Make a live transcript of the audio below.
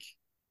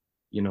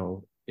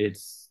it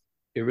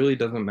really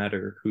doesn't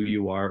matter who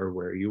you are or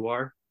where you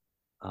are.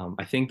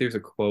 I think there's a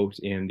quote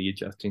in the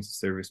Adjusting to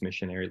Service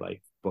Missionary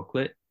Life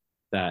booklet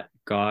that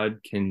God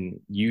can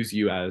use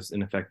you as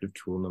an effective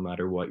tool no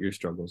matter what your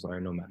struggles are,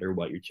 no matter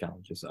what your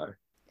challenges are.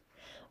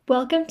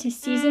 Welcome to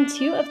Season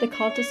 2 of the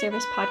Call to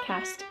Service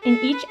podcast. In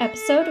each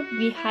episode,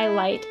 we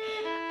highlight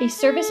a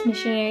service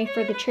missionary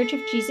for the Church of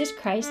Jesus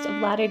Christ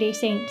of Latter-day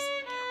Saints.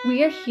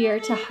 We are here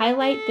to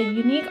highlight the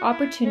unique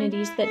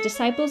opportunities that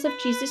disciples of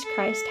Jesus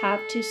Christ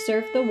have to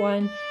serve the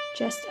one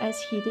just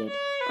as he did.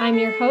 I'm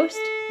your host,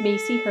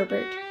 Macy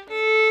Herbert.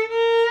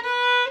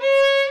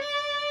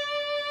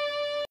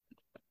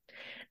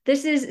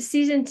 This is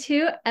Season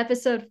 2,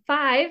 Episode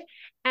 5,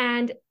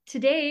 and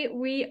today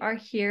we are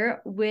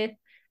here with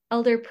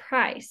Elder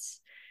Price.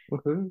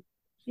 Woohoo.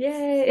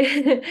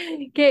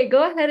 Yay! Okay,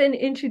 go ahead and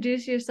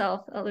introduce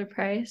yourself, Elder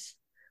Price.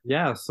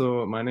 Yeah,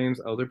 so my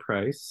name's Elder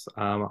Price.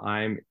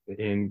 I'm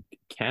in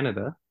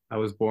Canada. I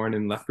was born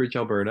in Lethbridge,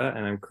 Alberta,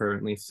 and I'm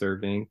currently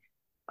serving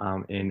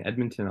in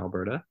Edmonton,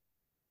 Alberta.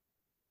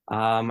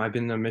 I've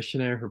been a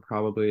missionary for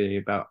probably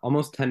about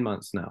almost 10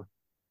 months now.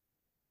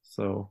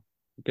 So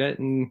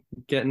getting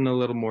a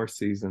little more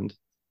seasoned.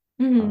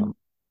 Mhm.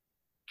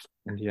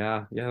 And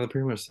yeah, that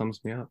pretty much sums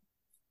me up.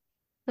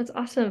 That's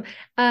awesome.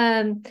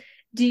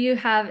 Do you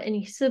have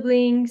any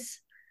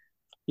siblings?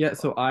 Yeah,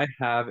 so I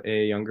have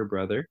a younger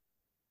brother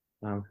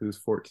who's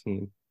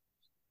 14.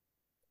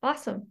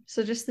 Awesome.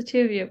 So just the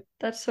two of you.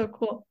 That's so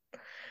cool.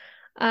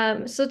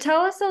 So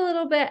tell us a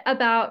little bit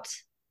about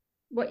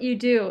what you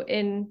do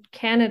in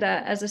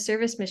Canada as a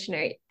service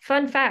missionary.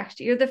 Fun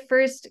fact, you're the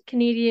first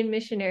Canadian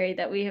missionary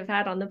that we have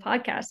had on the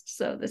podcast.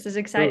 So this is Oh,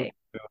 exciting.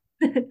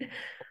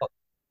 well,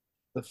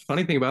 the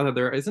funny thing about that,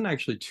 there isn't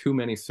actually too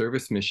many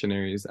service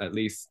missionaries, at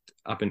least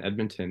up in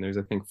Edmonton. There's,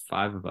 I think,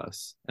 5 of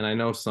us. And I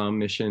know some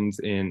missions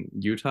in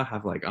Utah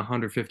have like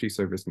 150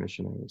 service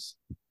missionaries.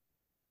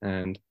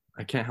 And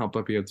I can't help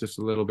but be just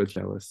a little bit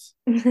jealous.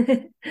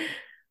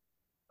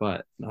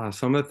 But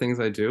some of the things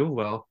I do,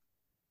 well,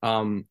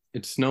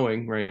 it's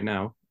snowing right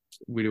now.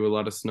 We do a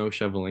lot of snow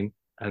shoveling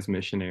as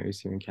missionaries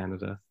here in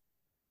Canada.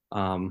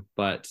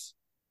 But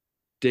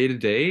day to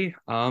day,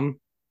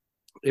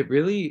 it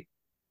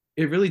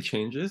really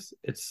changes.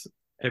 It's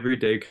every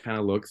day kind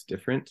of looks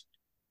different.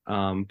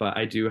 But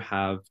I do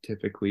have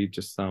typically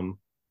just some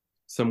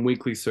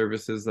weekly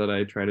services that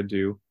I try to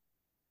do.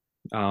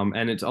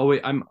 And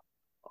I'm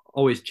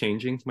always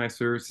changing my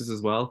services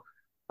as well.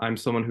 I'm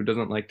someone who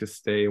doesn't like to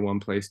stay in one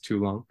place too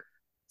long.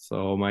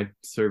 So my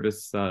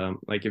service,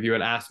 like if you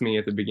had asked me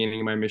at the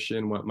beginning of my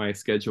mission what my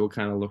schedule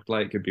kind of looked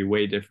like, it'd be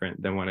way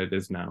different than what it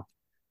is now.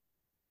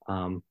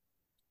 Um,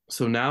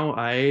 so now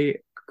I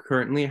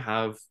currently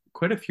have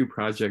quite a few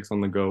projects on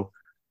the go.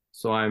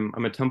 So I'm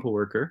a temple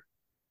worker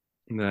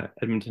in the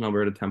Edmonton,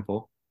 Alberta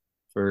Temple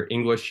for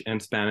English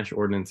and Spanish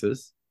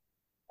ordinances.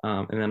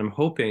 And then I'm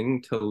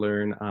hoping to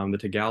learn the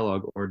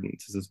Tagalog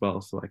ordinances as well,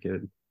 so I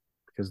could,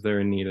 because they're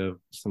in need of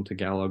some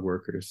Tagalog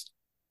workers.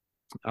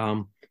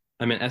 I'm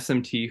an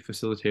SMT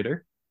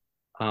facilitator.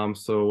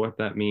 So what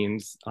that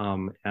means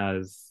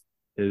as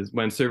is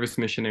when service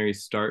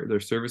missionaries start their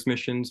service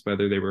missions,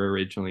 whether they were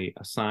originally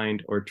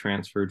assigned or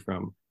transferred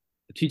from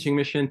a teaching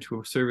mission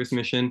to a service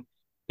mission,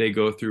 they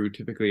go through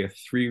typically a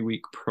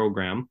 3-week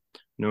program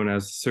known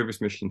as service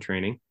mission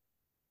training,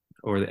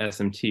 or the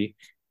SMT,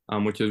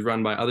 which is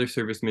run by other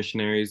service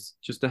missionaries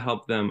just to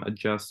help them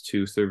adjust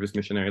to service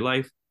missionary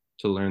life,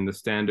 to learn the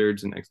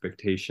standards and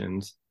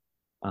expectations,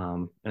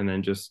 and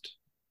then just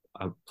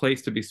a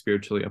place to be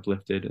spiritually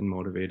uplifted and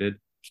motivated.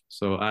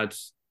 So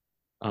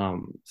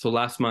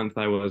last month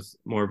I was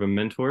more of a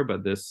mentor,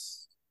 but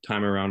this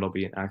time around I'll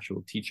be an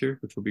actual teacher,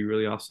 which will be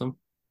really awesome.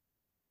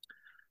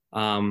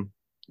 And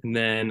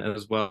then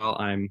as well,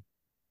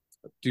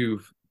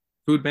 do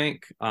food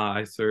bank.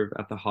 I serve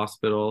at the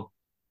hospital.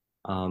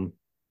 I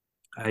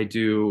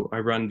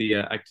run the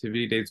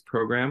activity dates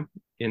program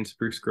in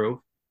Spruce Grove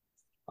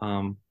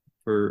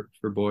for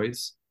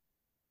boys.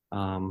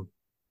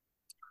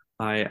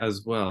 I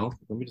as well,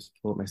 let me just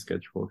pull up my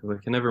schedule because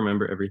I can never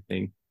remember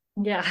everything.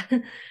 Yeah.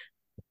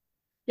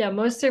 Yeah,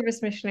 most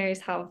service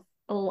missionaries have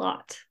a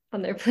lot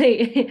on their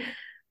plate.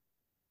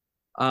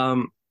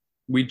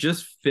 We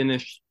just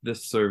finished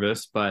this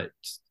service, but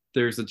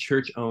there's a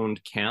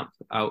church-owned camp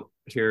out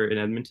here in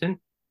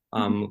Edmonton,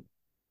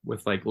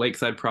 with like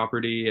lakeside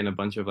property and a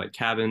bunch of like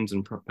cabins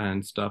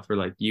and stuff for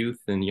like youth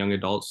and young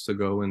adults to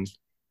go and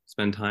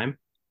spend time.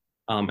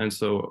 And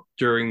so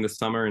during the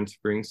summer and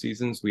spring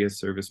seasons, we as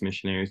service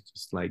missionaries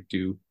just like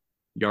do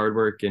yard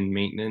work and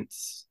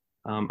maintenance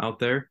out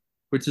there,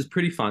 which is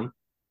pretty fun.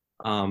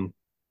 Um,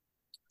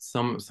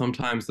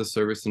 sometimes the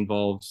service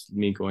involves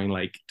me going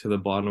like to the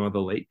bottom of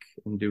the lake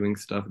and doing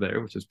stuff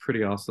there, which is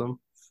pretty awesome.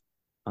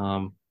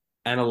 And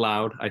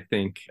allowed, I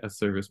think, as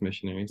service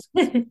missionaries.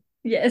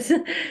 Yes.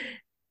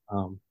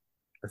 Um,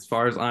 as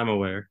far as I'm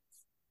aware.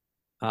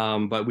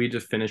 But we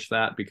just finished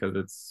that because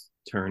it's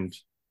turned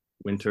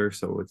winter,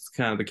 so it's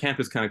kind of the camp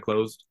is kind of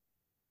closed.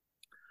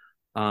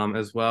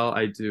 As well,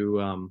 I do.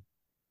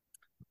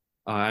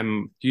 Are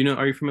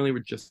you familiar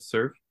with Just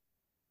Serve?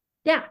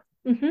 Yeah.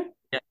 Mm-hmm.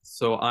 Yeah.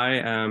 So I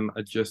am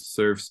a Just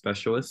Serve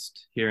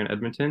specialist here in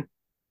Edmonton.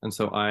 And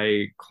so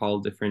I call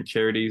different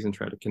charities and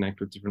try to connect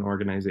with different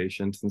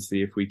organizations and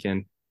see if we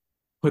can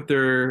put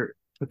their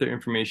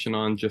information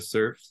on Just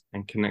Serve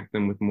and connect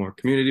them with more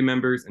community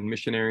members and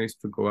missionaries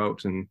to go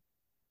out and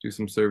do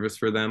some service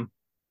for them,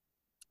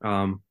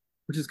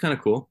 which is kind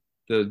of cool.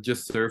 The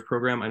Just Serve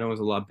program I know is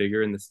a lot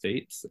bigger in the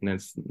States and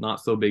it's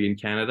not so big in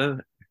Canada.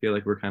 I feel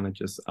like we're kind of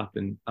just up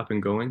and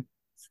going.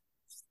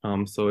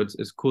 So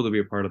it's cool to be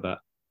a part of that.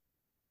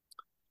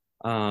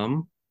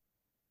 Um,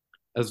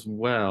 as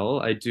well,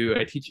 I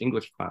teach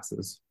English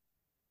classes.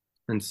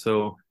 And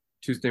so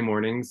Tuesday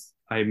mornings,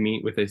 I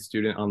meet with a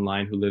student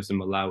online who lives in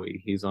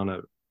Malawi. He's on a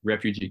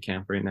refugee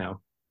camp right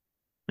now.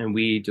 And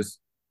we just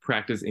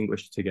practice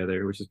English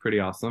together, which is pretty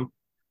awesome.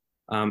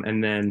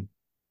 And then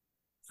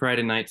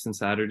Friday nights and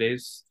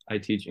Saturdays, I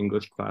teach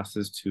English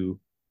classes to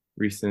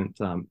recent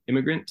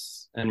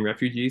immigrants and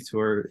refugees who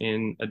are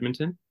in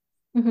Edmonton.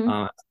 Mm-hmm.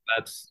 Uh,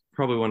 that's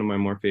probably one of my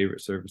more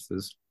favorite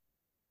services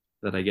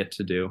that I get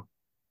to do.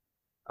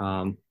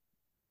 Um,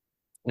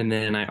 and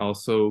then I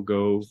also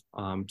go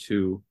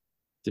to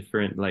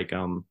different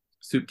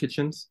soup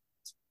kitchens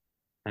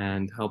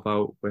and help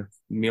out with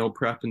meal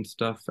prep and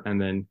stuff,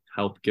 and then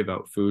help give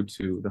out food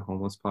to the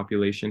homeless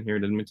population here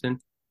in Edmonton.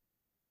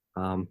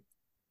 Um,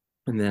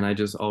 and then I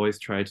just always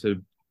try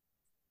to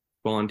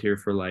volunteer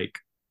for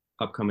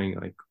upcoming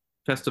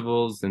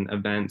festivals and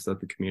events that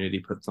the community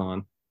puts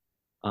on.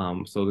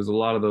 So there's a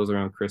lot of those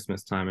around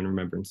Christmas time and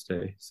Remembrance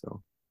Day.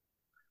 So,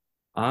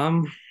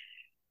 um,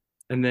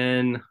 and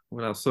then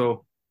what else?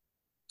 So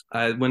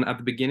when at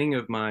the beginning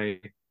of my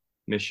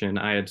mission,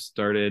 I had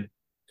started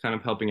kind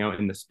of helping out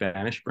in the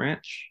Spanish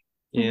branch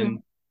Mm-hmm.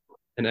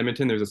 in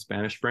Edmonton. There's a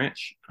Spanish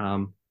branch,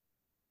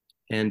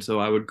 and so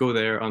I would go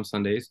there on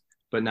Sundays.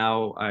 But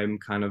now I'm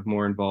kind of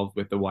more involved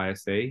with the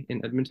YSA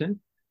in Edmonton,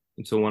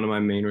 and so one of my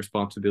main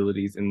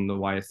responsibilities in the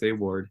YSA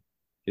ward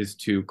is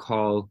to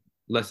call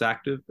less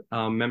active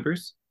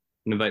members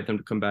and invite them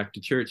to come back to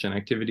church and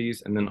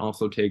activities, and then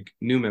also take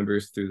new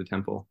members through the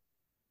temple.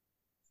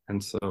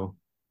 And so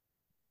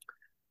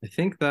I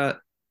think that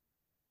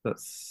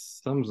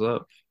sums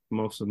up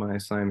most of my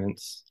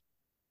assignments.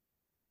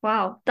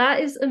 Wow,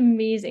 that is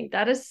amazing.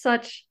 That is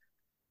such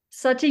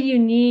a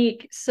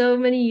unique, so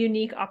many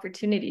unique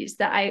opportunities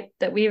that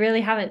we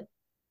really haven't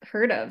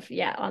heard of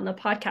yet on the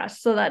podcast.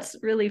 So that's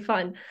really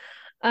fun.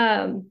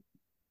 Um,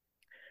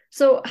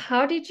 so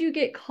how did you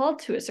get called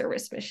to a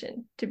service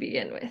mission to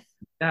begin with?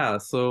 Yeah,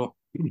 so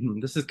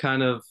this is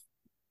kind of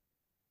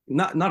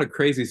not a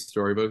crazy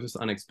story, but it was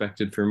just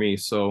unexpected for me.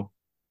 So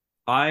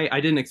I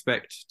didn't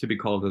expect to be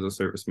called as a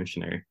service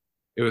missionary.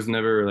 It was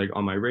never like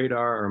on my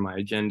radar or my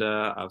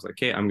agenda. I was like,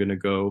 hey, I'm gonna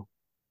go.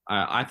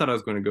 I thought I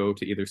was going to go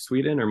to either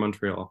Sweden or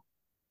Montreal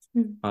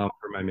Mhm.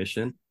 for my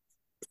mission.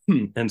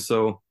 And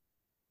so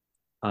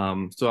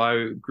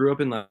I grew up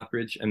in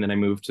Lethbridge, and then I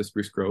moved to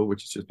Spruce Grove,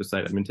 which is just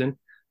beside Edmonton.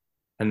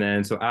 And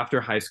then so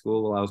after high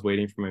school, while I was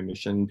waiting for my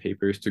mission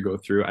papers to go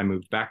through, I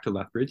moved back to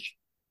Lethbridge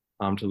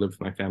to live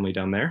with my family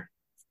down there.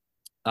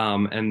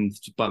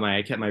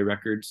 I kept my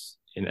records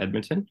in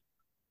Edmonton,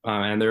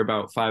 and they're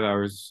about 5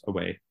 hours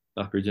away,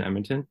 Lethbridge and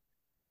Edmonton.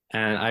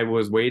 And I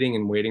was waiting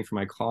and waiting for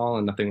my call,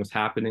 and nothing was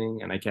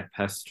happening. And I kept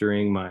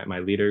pestering my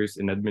leaders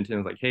in Edmonton. I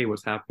was like, "Hey,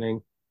 what's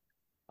happening?"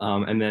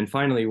 And then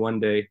finally one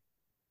day,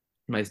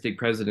 my stake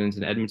president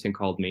in Edmonton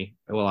called me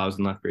while I was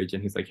in Lethbridge,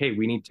 and he's like, "Hey,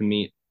 we need to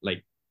meet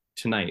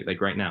tonight,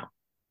 like right now.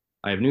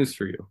 I have news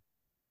for you."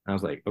 And I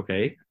was like,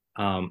 "Okay,"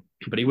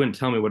 but he wouldn't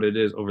tell me what it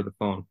is over the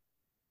phone.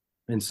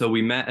 And so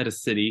we met at a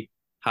city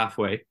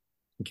halfway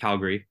in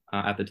Calgary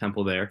at the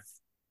temple there.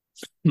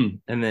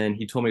 And then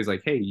he told me, he's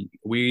like, "Hey,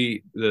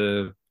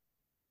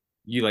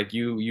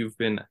 you've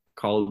been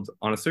called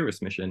on a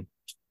service mission."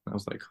 I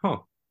was like,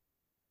 "Oh,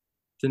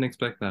 didn't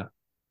expect that."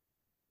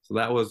 So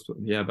that was,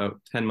 yeah, about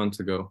 10 months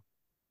ago.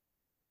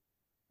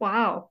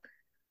 Wow.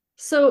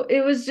 So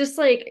it was just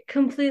like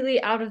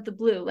completely out of the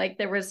blue. Like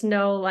there was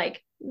no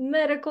like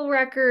medical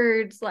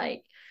records,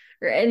 like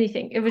or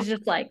anything. It was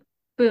just like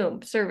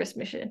boom, service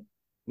mission.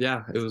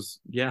 Yeah, it was,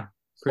 yeah,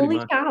 pretty Holy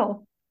much.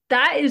 cow.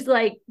 That is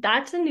like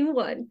that's a new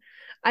one.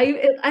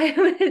 I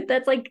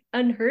that's like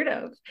unheard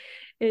of.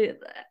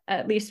 It,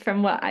 at least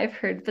from what I've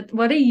heard. But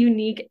what a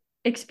unique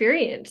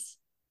experience.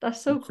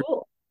 That's so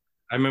cool.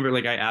 I remember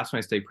I asked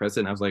my state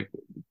president, I was like,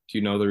 "Do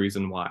you know the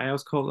reason why I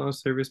was called on a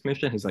service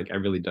mission?" He's like, "I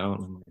really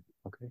don't." I'm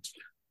like, "Okay."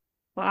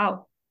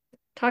 Wow.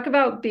 Talk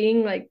about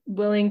being like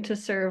willing to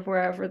serve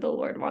wherever the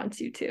Lord wants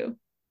you to.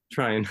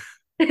 Trying.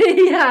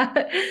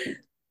 Yeah.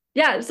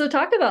 Yeah. So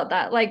talk about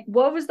that. Like,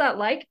 what was that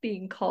like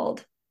being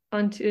called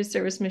onto a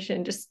service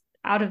mission just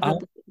out of the Uh,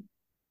 blue?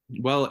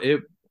 well,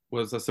 it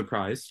was a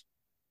surprise.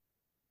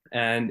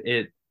 And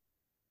it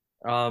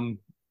um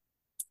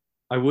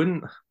I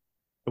wouldn't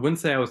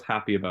say I was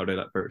happy about it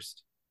at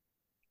first.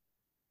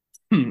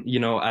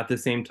 At the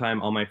same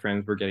time, all my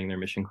friends were getting their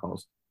mission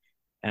calls,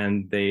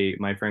 and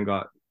my friend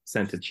got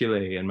sent to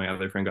Chile, and my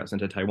other friend got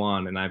sent to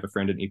Taiwan, and I have a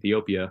friend in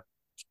Ethiopia.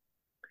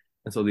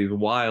 and so these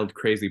wild,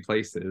 crazy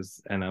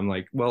places. And I'm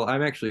like, well,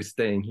 I'm actually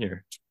staying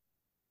here.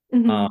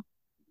 Mm-hmm. Um,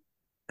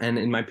 and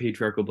in my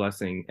patriarchal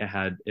blessing, it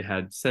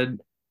had said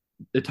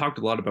it talked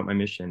a lot about my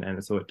mission,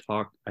 and so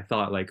I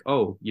thought like,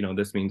 oh,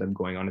 this means I'm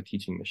going on a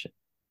teaching mission.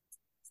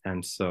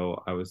 And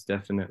so I was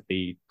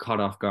definitely caught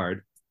off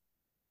guard,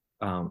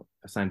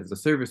 assigned as a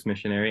service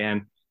missionary,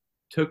 and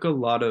took a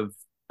lot of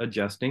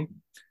adjusting,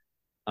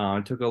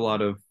 took a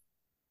lot of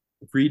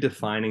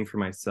redefining for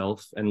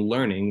myself and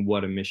learning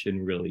what a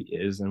mission really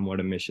is and what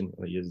a mission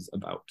really is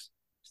about.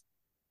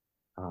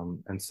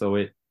 And so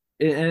it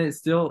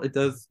still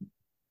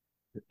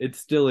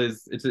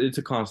is, it's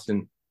a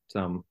constant,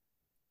 um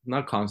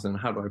not constant,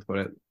 how do I put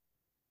it,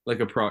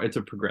 like it's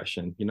a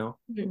progression,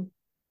 Mm-hmm.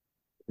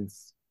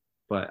 it's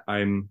but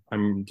I'm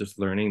just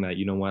learning that,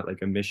 what,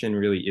 like a mission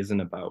really isn't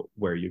about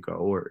where you go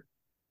or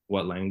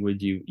what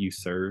language you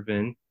serve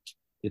in.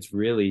 It's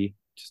really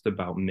just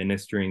about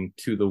ministering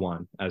to the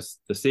one as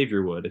the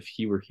Savior would if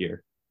he were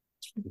here.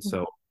 And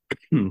so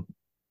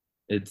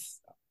it's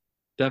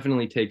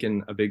definitely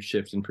taken a big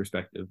shift in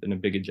perspective and a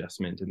big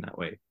adjustment in that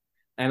way.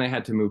 And I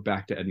had to move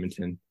back to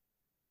Edmonton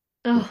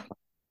Oh, to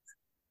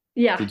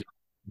yeah. do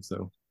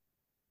so.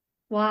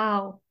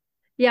 Wow.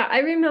 Yeah, I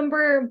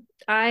remember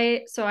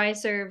I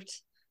served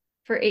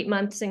for 8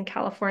 months in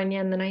California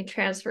and then I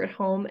transferred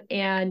home.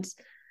 And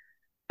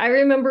I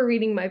remember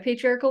reading my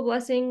patriarchal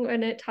blessing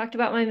when it talked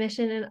about my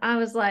mission, and I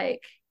was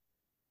like,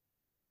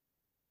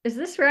 is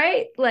this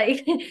right?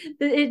 Like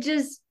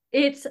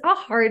it's a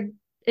hard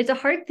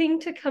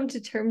thing to come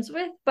to terms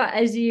with, but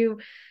as you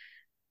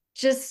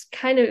just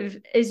kind of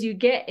as you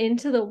get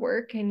into the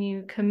work and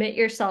you commit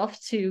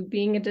yourself to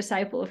being a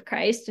disciple of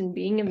Christ and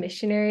being a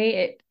missionary,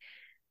 it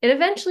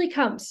eventually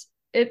comes.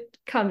 It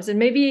comes. And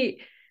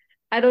maybe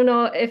I don't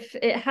know if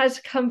it has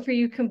come for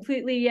you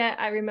completely yet.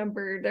 I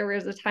remember there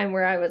was a time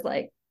where I was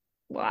like,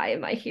 why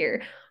am I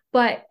here?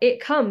 But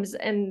it comes,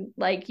 and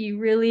like you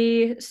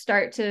really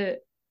start to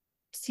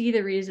see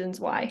the reasons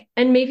why.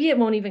 And maybe it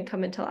won't even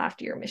come until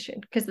after your mission,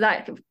 because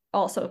that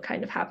also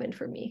kind of happened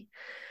for me.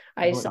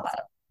 I No, saw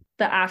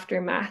the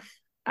aftermath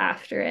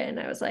after it, and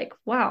I was like,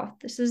 wow,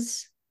 this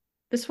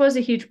was a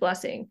huge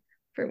blessing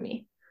for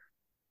me.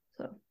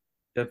 So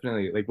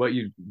definitely, like what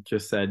you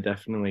just said,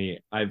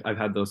 definitely I've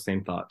had those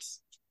same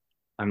thoughts.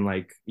 I'm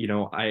like,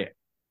 I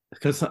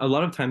because a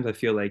lot of times I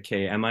feel like,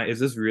 hey, is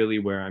this really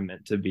where I'm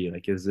meant to be?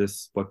 Like, is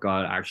this what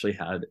God actually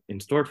had in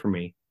store for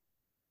me?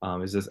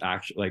 Is this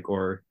actually like,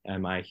 or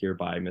am I here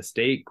by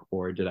mistake,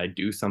 or did I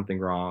do something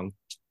wrong?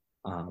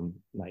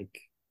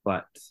 Like,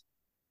 but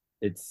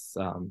it's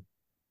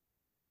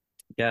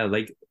yeah,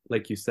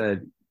 like you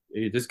said,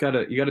 you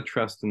gotta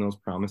trust in those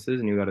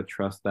promises, and you gotta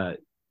trust that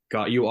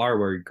you are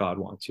where God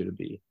wants you to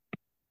be.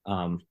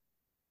 Um,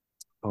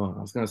 oh, I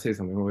was gonna say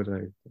something. What did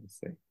I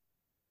say?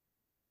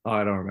 Oh,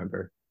 I don't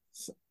remember.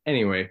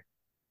 Anyway,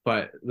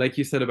 but like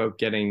you said about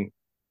getting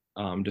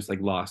just like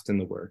lost in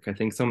the work, I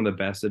think some of the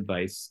best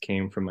advice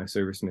came from my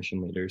service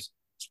mission leaders.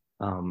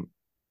 Um,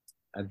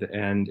 at the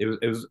end,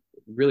 it was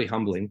really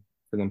humbling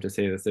for them to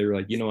say this. They were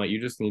like, you know what,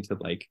 you just need to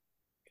like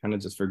kind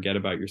of just forget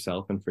about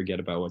yourself and forget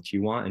about what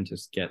you want and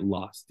just get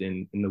lost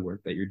in the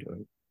work that you're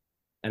doing.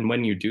 And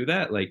when you do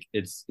that, like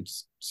it's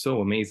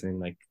so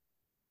amazing, like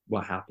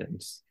what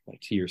happens,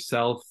 like to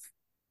yourself,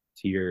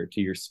 to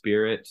your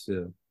spirit,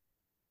 to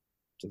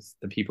just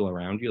the people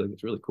around you. Like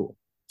it's really cool.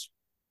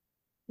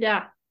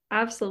 yeah,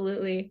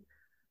 absolutely.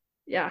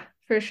 Yeah,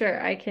 for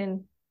sure. I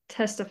can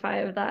testify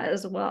of that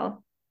as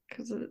well,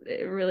 because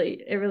it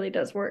really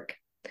does work.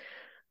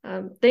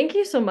 Thank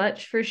you so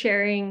much for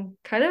sharing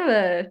kind of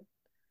a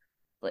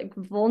like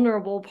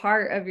vulnerable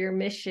part of your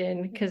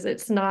mission, because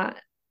it's not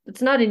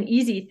an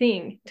easy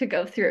thing to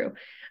go through.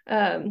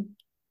 Um,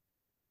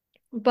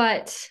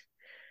 but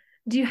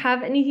do you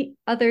have any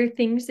other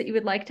things that you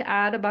would like to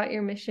add about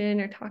your mission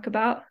or talk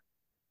about?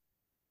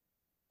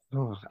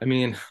 Oh,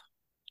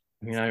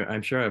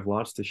 I'm sure I have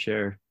lots to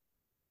share.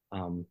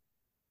 Um,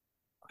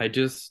 I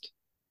just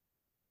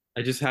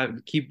I just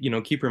have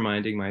keep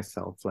reminding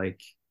myself,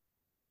 like,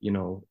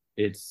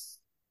 it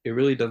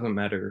really doesn't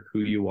matter who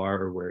you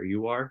are or where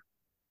you are.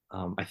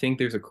 I think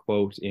there's a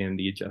quote in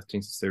the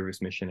Adjusting to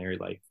Service Missionary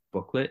Life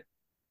booklet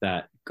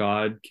that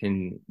God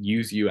can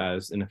use you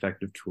as an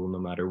effective tool no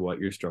matter what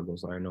your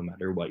struggles are, no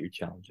matter what your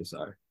challenges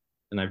are.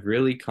 And I've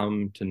really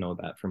come to know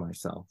that for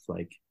myself.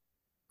 Like,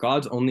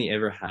 God's only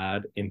ever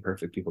had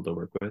imperfect people to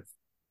work with.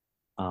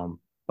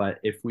 But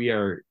if we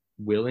are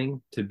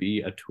willing to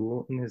be a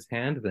tool in his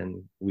hand,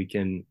 then he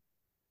can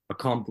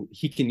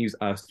use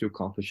us to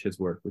accomplish his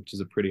work, which is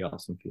a pretty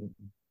awesome feeling.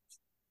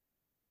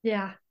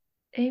 Yeah.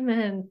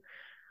 Amen.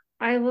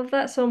 I love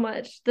that so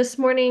much. This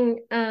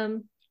morning,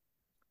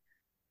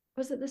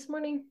 was it this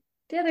morning?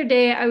 The other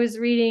day I was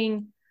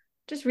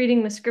just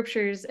reading the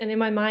scriptures, and in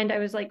my mind I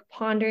was like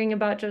pondering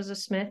about Joseph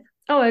Smith.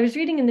 Oh, I was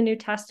reading in the New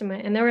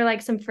Testament, and there were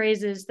like some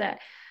phrases that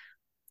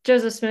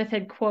Joseph Smith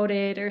had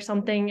quoted or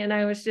something, and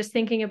I was just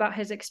thinking about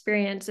his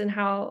experience and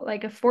how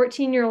like a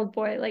 14-year-old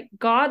boy, like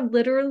God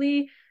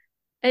literally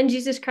and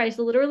Jesus Christ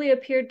literally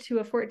appeared to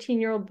a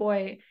 14-year-old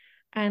boy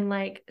and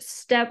like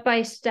step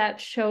by step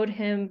showed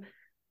him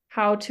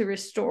how to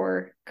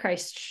restore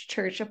Christ's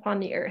church upon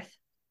the earth.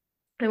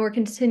 And we're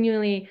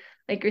continually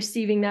like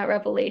receiving that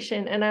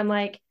revelation. And I'm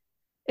like,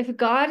 if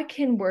God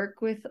can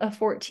work with a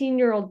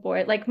 14-year-old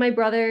boy, like my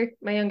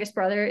youngest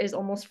brother is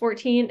almost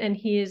 14, and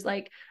he is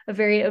like a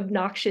very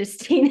obnoxious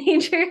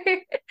teenager.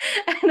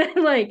 And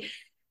I'm like,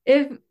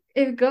 if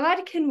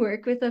God can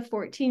work with a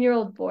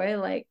 14-year-old boy,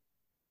 like,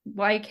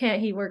 why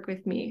can't he work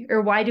with me?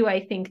 Or why do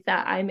I think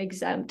that I'm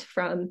exempt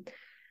from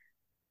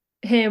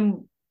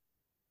him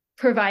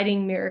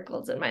providing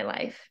miracles in my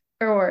life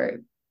or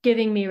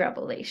giving me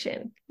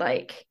revelation?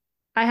 Like,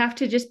 I have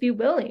to just be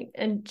willing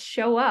and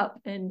show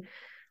up and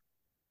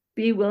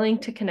be willing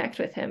to connect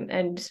with him,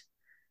 and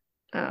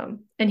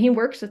he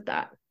works with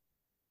that.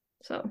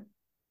 So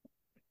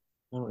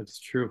Oh, it's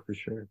true for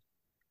sure.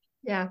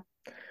 yeah,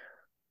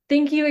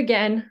 thank you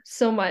again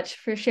so much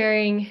for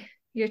sharing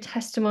your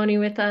testimony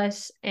with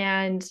us.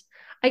 And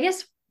I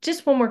guess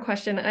just one more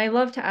question. I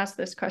love to ask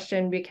this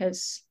question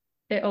because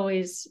it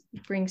always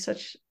brings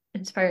such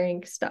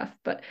inspiring stuff,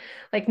 but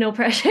like no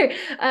pressure.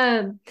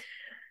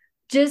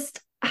 Just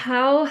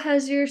how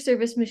has your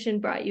service mission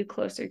brought you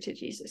closer to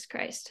Jesus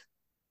Christ?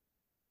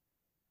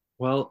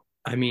 Well,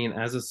 I mean,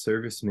 as a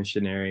service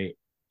missionary,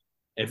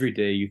 every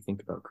day you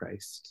think about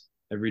Christ.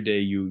 Every day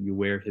you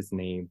wear his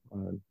name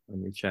on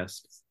your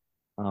chest.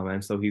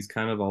 And so he's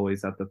kind of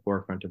always at the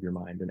forefront of your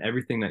mind, and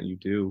everything that you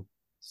do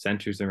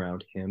centers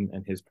around him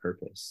and his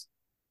purpose.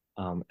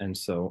 And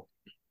so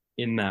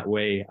in that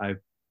way,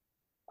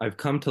 I've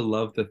come to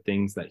love the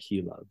things that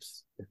he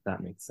loves, if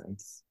that makes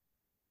sense.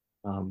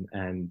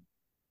 And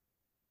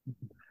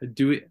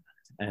do it,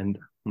 and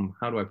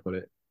how do I put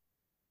it?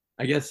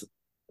 I guess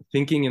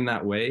thinking in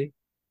that way,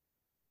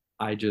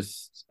 I'm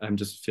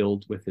just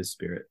filled with his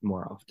spirit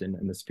more often,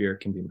 and the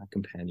spirit can be my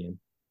companion.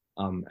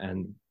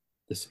 And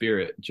the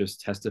spirit just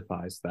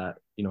testifies that,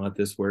 you know what,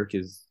 this work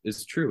is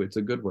true. It's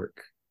a good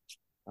work.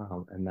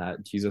 And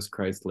that Jesus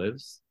Christ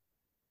lives,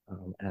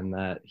 and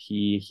that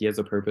he has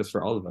a purpose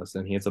for all of us,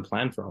 and he has a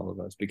plan for all of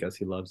us because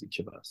he loves each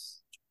of us.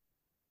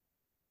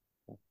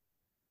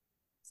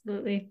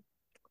 Absolutely.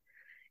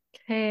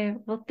 Okay.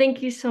 Well,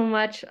 thank you so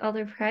much,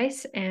 Elder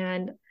Price.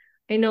 And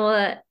I know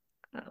that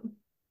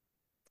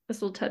this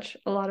will touch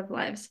a lot of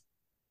lives.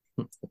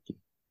 Thank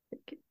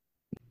you.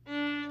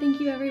 Thank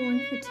you,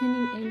 everyone, for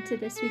tuning in to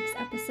this week's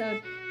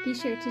episode. Be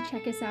sure to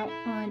check us out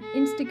on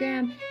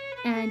Instagram,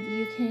 and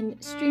you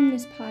can stream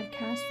this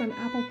podcast from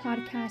Apple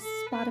Podcasts,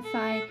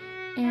 Spotify,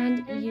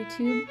 and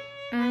YouTube.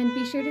 And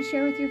be sure to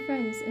share with your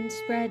friends and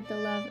spread the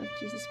love of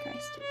Jesus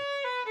Christ.